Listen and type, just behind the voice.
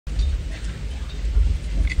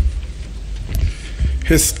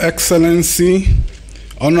His Excellency,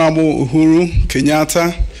 Honorable Uhuru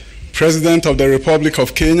Kenyatta, President of the Republic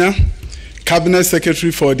of Kenya, Cabinet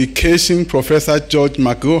Secretary for Education, Professor George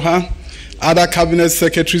Magoha, other Cabinet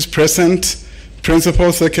Secretaries present,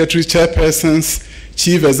 Principal Secretaries, Chairpersons,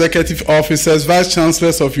 Chief Executive Officers, Vice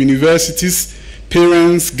Chancellors of universities,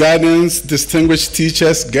 parents, guardians, distinguished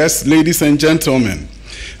teachers, guests, ladies and gentlemen.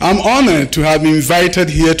 I'm honored to have been invited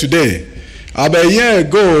here today. About a year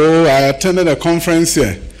ago, I attended a conference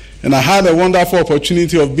here, and I had a wonderful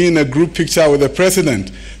opportunity of being in a group picture with the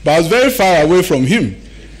president, but I was very far away from him.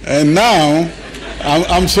 And now,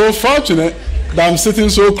 I'm so fortunate that I'm sitting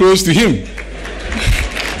so close to him.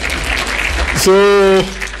 So,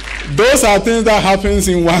 those are things that happens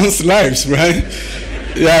in one's lives, right?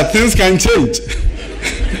 Yeah, things can change.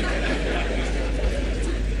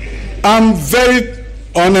 I'm very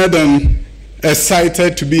honored and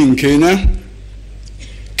excited to be in Kenya.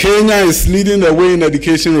 Kenya is leading the way in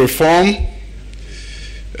education reform.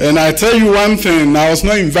 And I tell you one thing, I was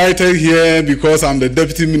not invited here because I'm the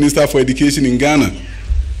Deputy Minister for Education in Ghana.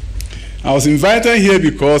 I was invited here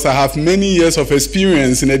because I have many years of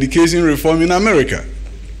experience in education reform in America,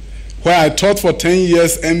 where I taught for 10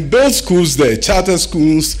 years and built schools there, charter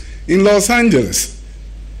schools in Los Angeles.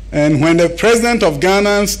 And when the president of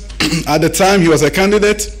Ghana, at the time he was a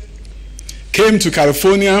candidate, came to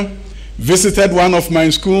California, visited one of my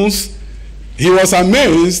schools, he was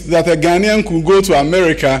amazed that a Ghanaian could go to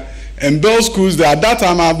America and build schools there. At that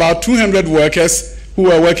time, about 200 workers who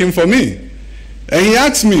were working for me. And he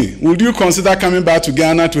asked me, would you consider coming back to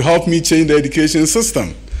Ghana to help me change the education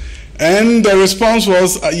system? And the response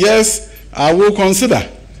was, yes, I will consider.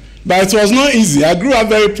 But it was not easy. I grew up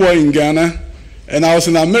very poor in Ghana, and I was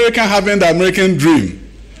in America having the American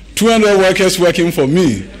dream. 200 workers working for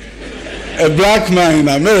me, a black man in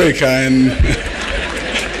America, and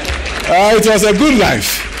it was a good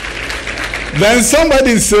life. Then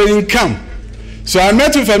somebody is saying, come. So I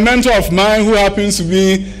met with a mentor of mine who happens to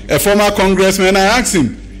be a former congressman. I asked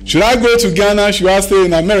him, should I go to Ghana? Should I stay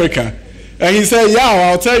in America? And he said, yeah,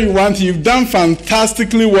 I'll tell you one thing. You've done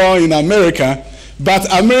fantastically well in America,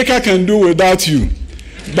 but America can do without you.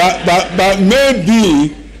 But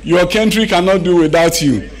maybe your country cannot do without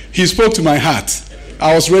you. He spoke to my heart.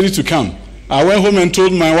 I was ready to come. I went home and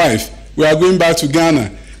told my wife, we are going back to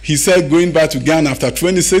Ghana. He said, going back to Ghana after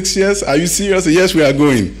 26 years? Are you serious? Yes, we are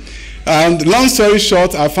going. And long story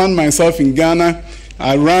short, I found myself in Ghana.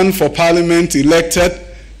 I ran for parliament, elected,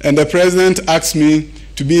 and the president asked me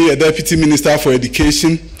to be a deputy minister for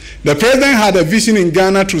education. The president had a vision in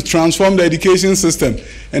Ghana to transform the education system,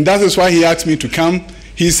 and that is why he asked me to come.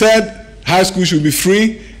 He said high school should be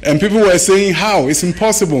free, and people were saying, how? It's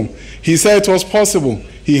impossible. He said it was possible.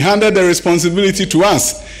 He handed the responsibility to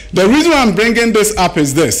us. The reason I'm bringing this up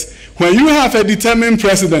is this. When you have a determined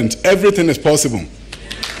president, everything is possible.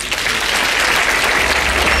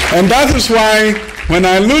 And that is why when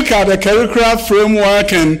I look at the curricular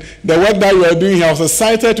framework and the work that you are doing here, I was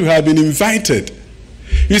excited to have been invited.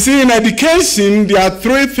 You see, in education, there are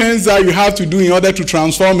three things that you have to do in order to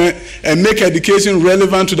transform it and make education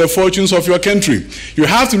relevant to the fortunes of your country. You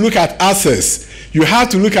have to look at access. You have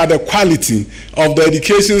to look at the quality of the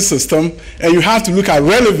education system, and you have to look at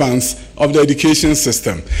relevance of the education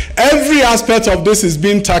system. Every aspect of this is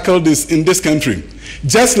being tackled in this country,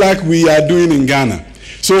 just like we are doing in Ghana.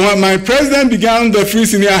 So when my president began the free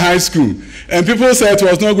senior high school, and people said it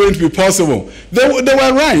was not going to be possible, they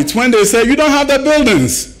were right when they said, you don't have the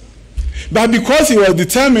buildings. But because he was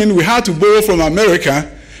determined, we had to borrow from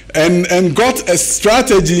America and got a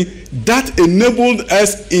strategy that enabled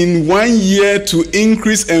us in 1 year to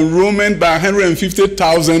increase enrollment by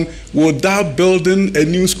 150,000 without building a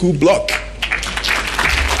new school block.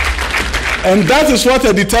 And that is what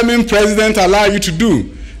a determined president allowed you to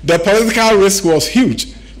do. The political risk was huge,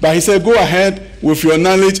 but he said, go ahead with your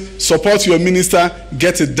knowledge, support your minister,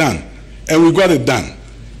 get it done. And we got it done.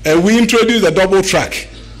 And we introduced a double track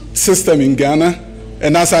system in Ghana.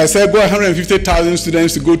 And as I said, got 150,000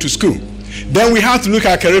 students to go to school. Then we have to look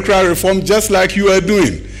at curricular reform just like you are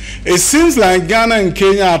doing. It seems like Ghana and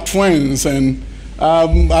Kenya are twins, and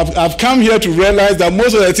I've come here to realize that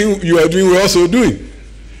most of the things you are doing, we're also doing.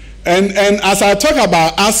 And as I talk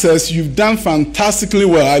about access, you've done fantastically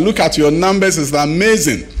well. I look at your numbers, it's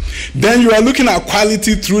amazing. Then you are looking at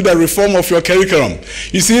quality through the reform of your curriculum.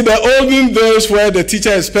 You see, the olden days where the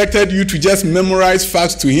teacher expected you to just memorize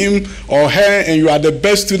facts to him or her and you are the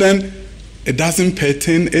best student, it doesn't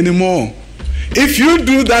pertain anymore. If you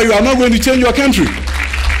do that, you are not going to change your country.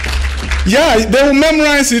 Yeah, they will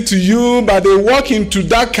memorize it to you, but they walk into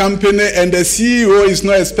that company and the CEO is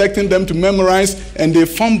not expecting them to memorize and they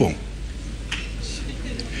fumble.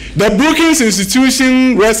 The Brookings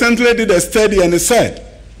Institution recently did a study, and it said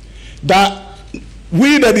that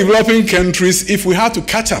we, the developing countries, if we had to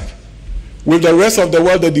catch up with the rest of the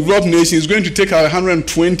world, the developed nations, it's going to take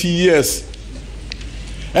 120 years.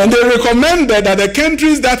 And they recommended that the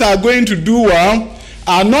countries that are going to do well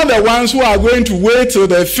are not the ones who are going to wait till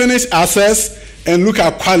they finish access and look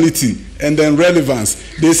at quality and then relevance.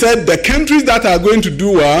 They said the countries that are going to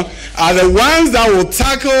do well are the ones that will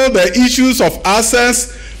tackle the issues of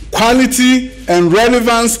access, quality, and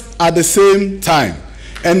relevance at the same time.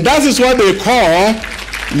 And that is what they call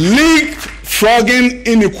leapfrogging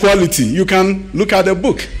inequality. You can look at the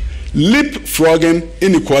book, Leapfrogging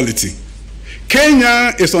Inequality.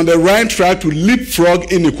 Kenya is on the right track to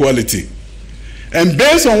leapfrog inequality. And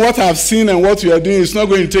based on what I've seen and what we are doing, it's not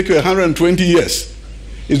going to take you 120 years.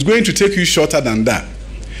 It's going to take you shorter than that.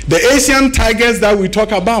 The Asian tigers that we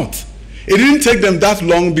talk about, it didn't take them that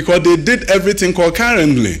long because they did everything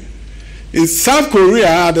concurrently. In South Korea,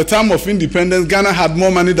 at the time of independence, Ghana had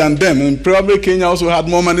more money than them, and probably Kenya also had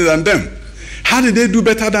more money than them. How did they do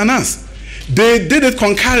better than us? They did it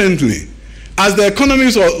concurrently. As the economy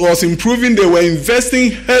was improving, they were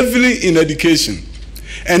investing heavily in education.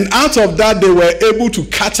 And out of that, they were able to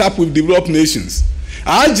catch up with developed nations.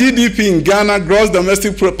 Our GDP in Ghana, gross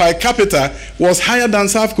domestic per capita, was higher than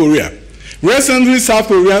South Korea. Recently, South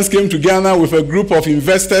Koreans came to Ghana with a group of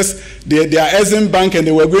investors, their Exim Bank, and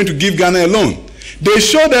they were going to give Ghana a loan. They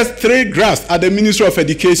showed us 3 graphs at the Ministry of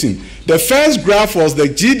Education. The first graph was the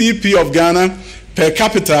GDP of Ghana per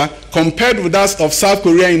capita compared with that of South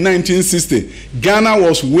Korea in 1960. Ghana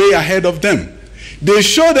was way ahead of them. They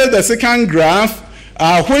showed us the second graph,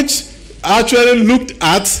 which actually looked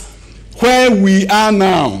at where we are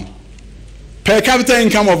now. Per capita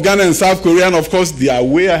income of Ghana and South Korea, and of course, they are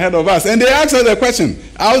way ahead of us. And they asked us the question.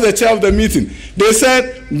 I was the chair of the meeting. They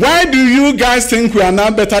said, why do you guys think we are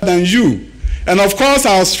now better than you? And of course,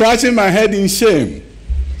 I was scratching my head in shame.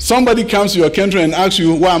 Somebody comes to your country and asks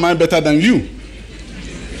you, why am I better than you?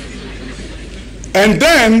 And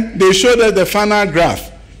then they showed us the final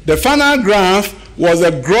graph. The final graph was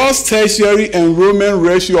a gross tertiary enrollment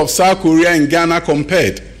ratio of South Korea and Ghana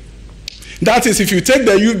compared. That is, if you take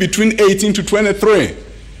the youth between 18 to 23,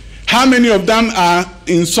 how many of them are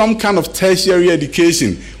in some kind of tertiary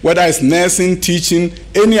education, whether it's nursing, teaching,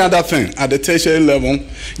 any other thing at the tertiary level?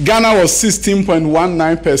 Ghana was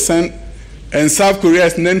 16.19%, and South Korea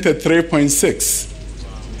is 93.6%.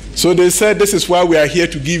 So they said, this is why we are here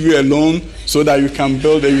to give you a loan so that you can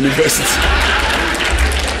build a university.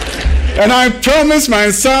 And I promised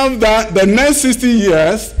myself that the next 60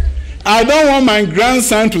 years, I don't want my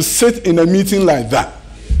grandson to sit in a meeting like that.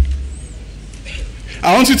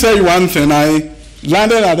 I want to tell you one thing. I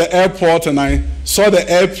landed at the airport and I saw the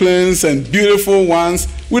airplanes and beautiful ones.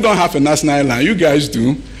 We don't have a national airline. You guys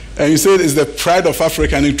do. And you said it's the pride of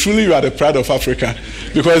Africa, and truly you are the pride of Africa,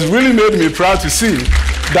 because it really made me proud to see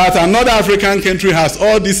that another African country has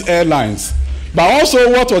all these airlines. But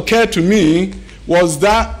also what occurred to me was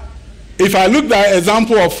that if I look at the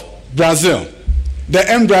example of Brazil, the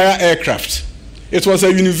Embraer aircraft, it was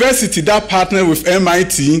a university that partnered with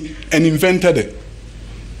MIT and invented it.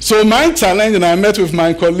 So my challenge, and I met with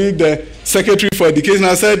my colleague, the Secretary for Education,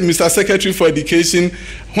 I said, Mr. Secretary for Education,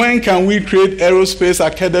 when can we create aerospace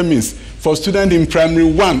academies for students in primary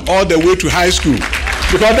 1 all the way to high school?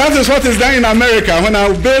 Because that is what is done in America. When I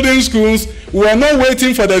was building schools, we are not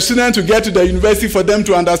waiting for the students to get to the university for them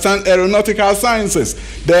to understand aeronautical sciences.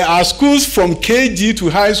 There are schools from KG to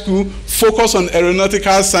high school focused on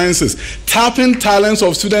aeronautical sciences, tapping talents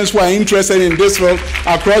of students who are interested in this field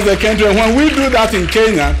across the country. And when we do that in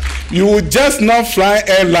Kenya, you will just not fly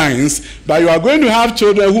airlines, but you are going to have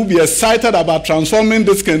children who will be excited about transforming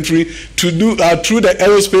this country to do through the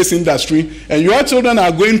aerospace industry, and your children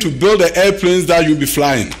are going to build the airplanes that you'll be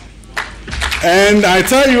flying. And I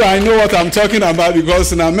tell you, I know what I'm talking about,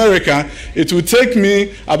 because in America, it will take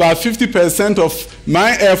me about 50% of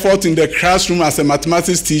my effort in the classroom as a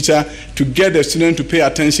mathematics teacher to get the student to pay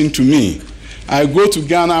attention to me. I go to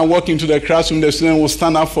Ghana, I walk into the classroom, the student will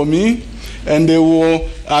stand up for me, and they will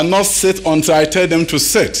not sit until I tell them to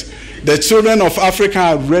sit. The children of Africa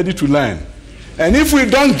are ready to learn. And if we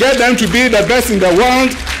don't get them to be the best in the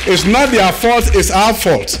world, it's not their fault, it's our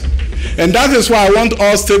fault. And that is why I want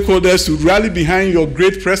all stakeholders to rally behind your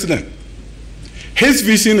great president. His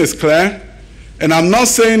vision is clear, and I'm not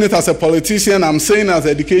saying it as a politician, I'm saying it as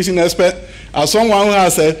an education expert, as someone who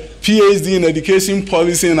has a PhD in education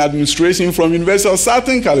policy and administration from University of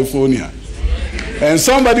Southern California, and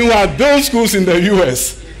somebody who has built schools in the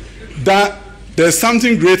US, that there's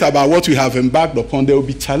something great about what we have embarked upon. There will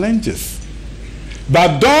be challenges.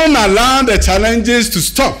 But don't allow the challenges to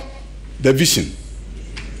stop the vision.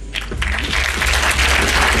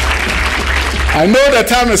 I know the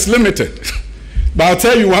time is limited, but I'll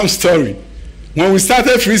tell you one story. When we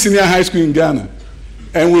started Free Senior High School in Ghana,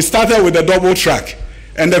 and we started with a double track,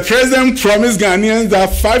 and the president promised Ghanaians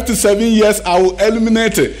that 5 to 7 years I will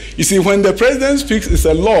eliminate it. You see, when the president speaks, it's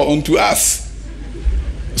a law unto us.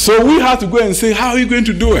 So we have to go and say, how are you going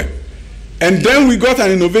to do it? And then we got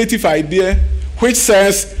an innovative idea which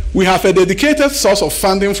says we have a dedicated source of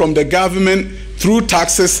funding from the government through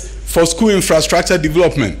taxes for school infrastructure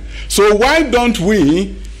development. So why don't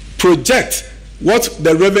we project what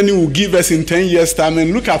the revenue will give us in 10 years' time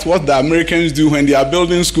and look at what the Americans do when they are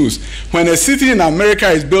building schools. When a city in America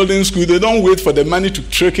is building schools, they don't wait for the money to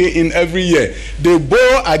trickle in every year. They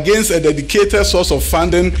borrow against a dedicated source of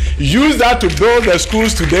funding, use that to build the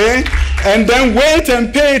schools today, and then wait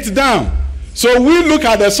and pay it down. So we look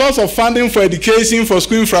at the source of funding for education, for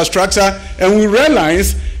school infrastructure, and we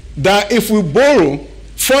realize that if we borrow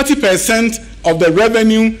 40% of the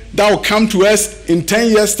revenue that will come to us in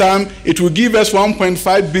 10 years' time, it will give us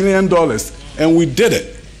 $1.5 billion. And we did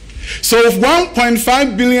it. So if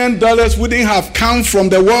 $1.5 billion wouldn't have come from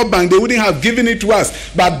the World Bank, they wouldn't have given it to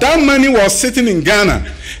us. But that money was sitting in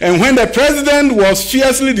Ghana. And when the president was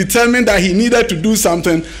fiercely determined that he needed to do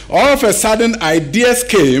something, all of a sudden ideas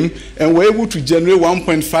came and were able to generate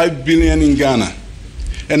 $1.5 billion in Ghana.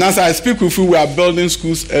 And as I speak with you, we are building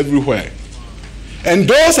schools everywhere. And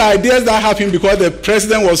those ideas that happened because the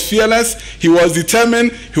president was fearless, he was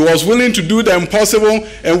determined, he was willing to do the impossible,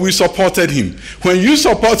 and we supported him. When you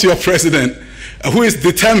support your president, who is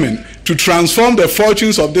determined to transform the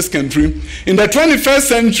fortunes of this country, in the 21st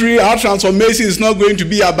century, our transformation is not going to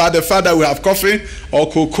be about the fact that we have coffee or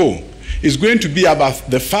cocoa. It's going to be about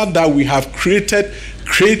the fact that we have created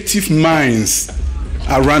creative minds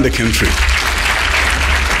around the country.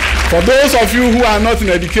 For those of you who are not in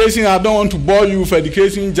education, I don't want to bore you with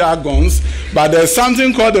education jargons, but there's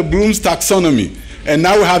something called the Bloom's taxonomy. And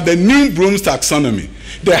now we have the new Bloom's taxonomy.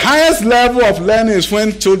 The highest level of learning is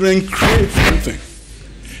when children create something,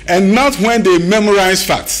 and not when they memorize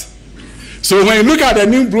facts. So when you look at the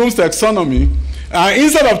new Bloom's taxonomy,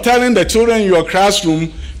 instead of telling the children in your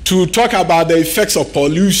classroom to talk about the effects of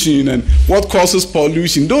pollution and what causes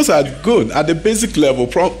pollution, those are good at the basic level,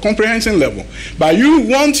 comprehension level. But you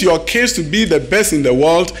want your kids to be the best in the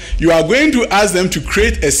world, you are going to ask them to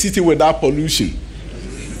create a city without pollution.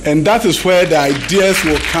 And that is where the ideas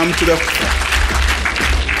will come to the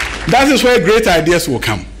front. That is where great ideas will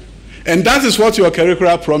come. And that is what your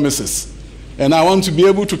curricula promises. And I want to be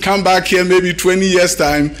able to come back here maybe 20 years'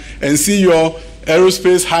 time and see your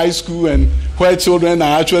aerospace high school and where children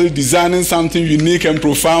are actually designing something unique and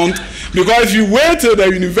profound. Because if you wait till the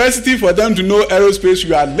university for them to know aerospace,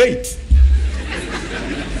 you are late.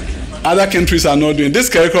 Other countries are not doing. This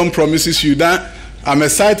curriculum promises you that. I'm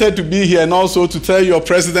excited to be here and also to tell your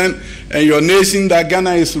president and your nation that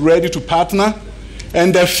Ghana is ready to partner.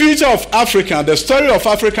 And the future of Africa, the story of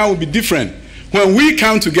Africa will be different when we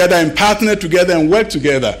come together and partner together and work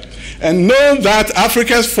together and know that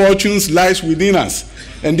Africa's fortunes lies within us.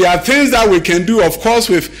 And there are things that we can do, of course,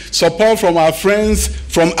 with support from our friends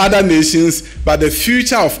from other nations, but the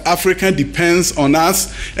future of Africa depends on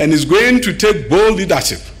us and is going to take bold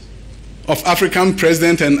leadership of African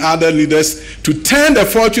presidents and other leaders to turn the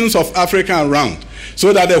fortunes of Africa around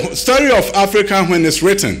so that the story of Africa, when it's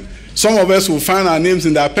written, some of us will find our names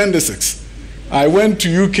in the appendices. I went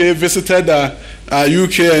to UK, visited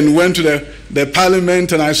UK and went to the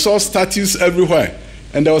parliament, and I saw statues everywhere.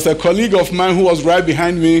 And there was a colleague of mine who was right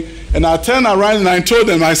behind me, and I turned around and I told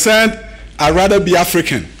him, I said, I'd rather be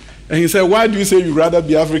African. And he said, why do you say you'd rather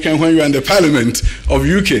be African when you're in the parliament of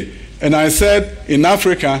UK? And I said, in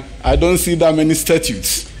Africa, I don't see that many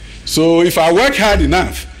statues. So if I work hard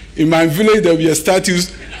enough, in my village there will be a statue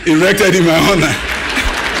erected in my honor.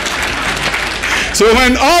 So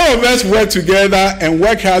when all of us work together and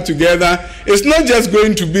work hard together, it's not just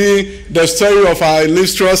going to be the story of our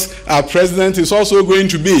illustrious president, it's also going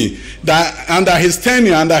to be that under his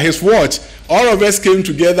tenure, under his watch, all of us came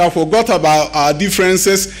together, forgot about our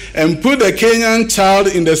differences, and put the Kenyan child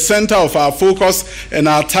in the center of our focus and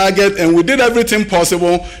our target, and we did everything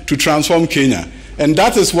possible to transform Kenya. And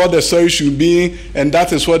that is what the story should be, and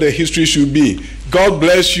that is what the history should be. God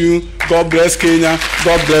bless you, God bless Kenya,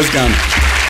 God bless Ghana.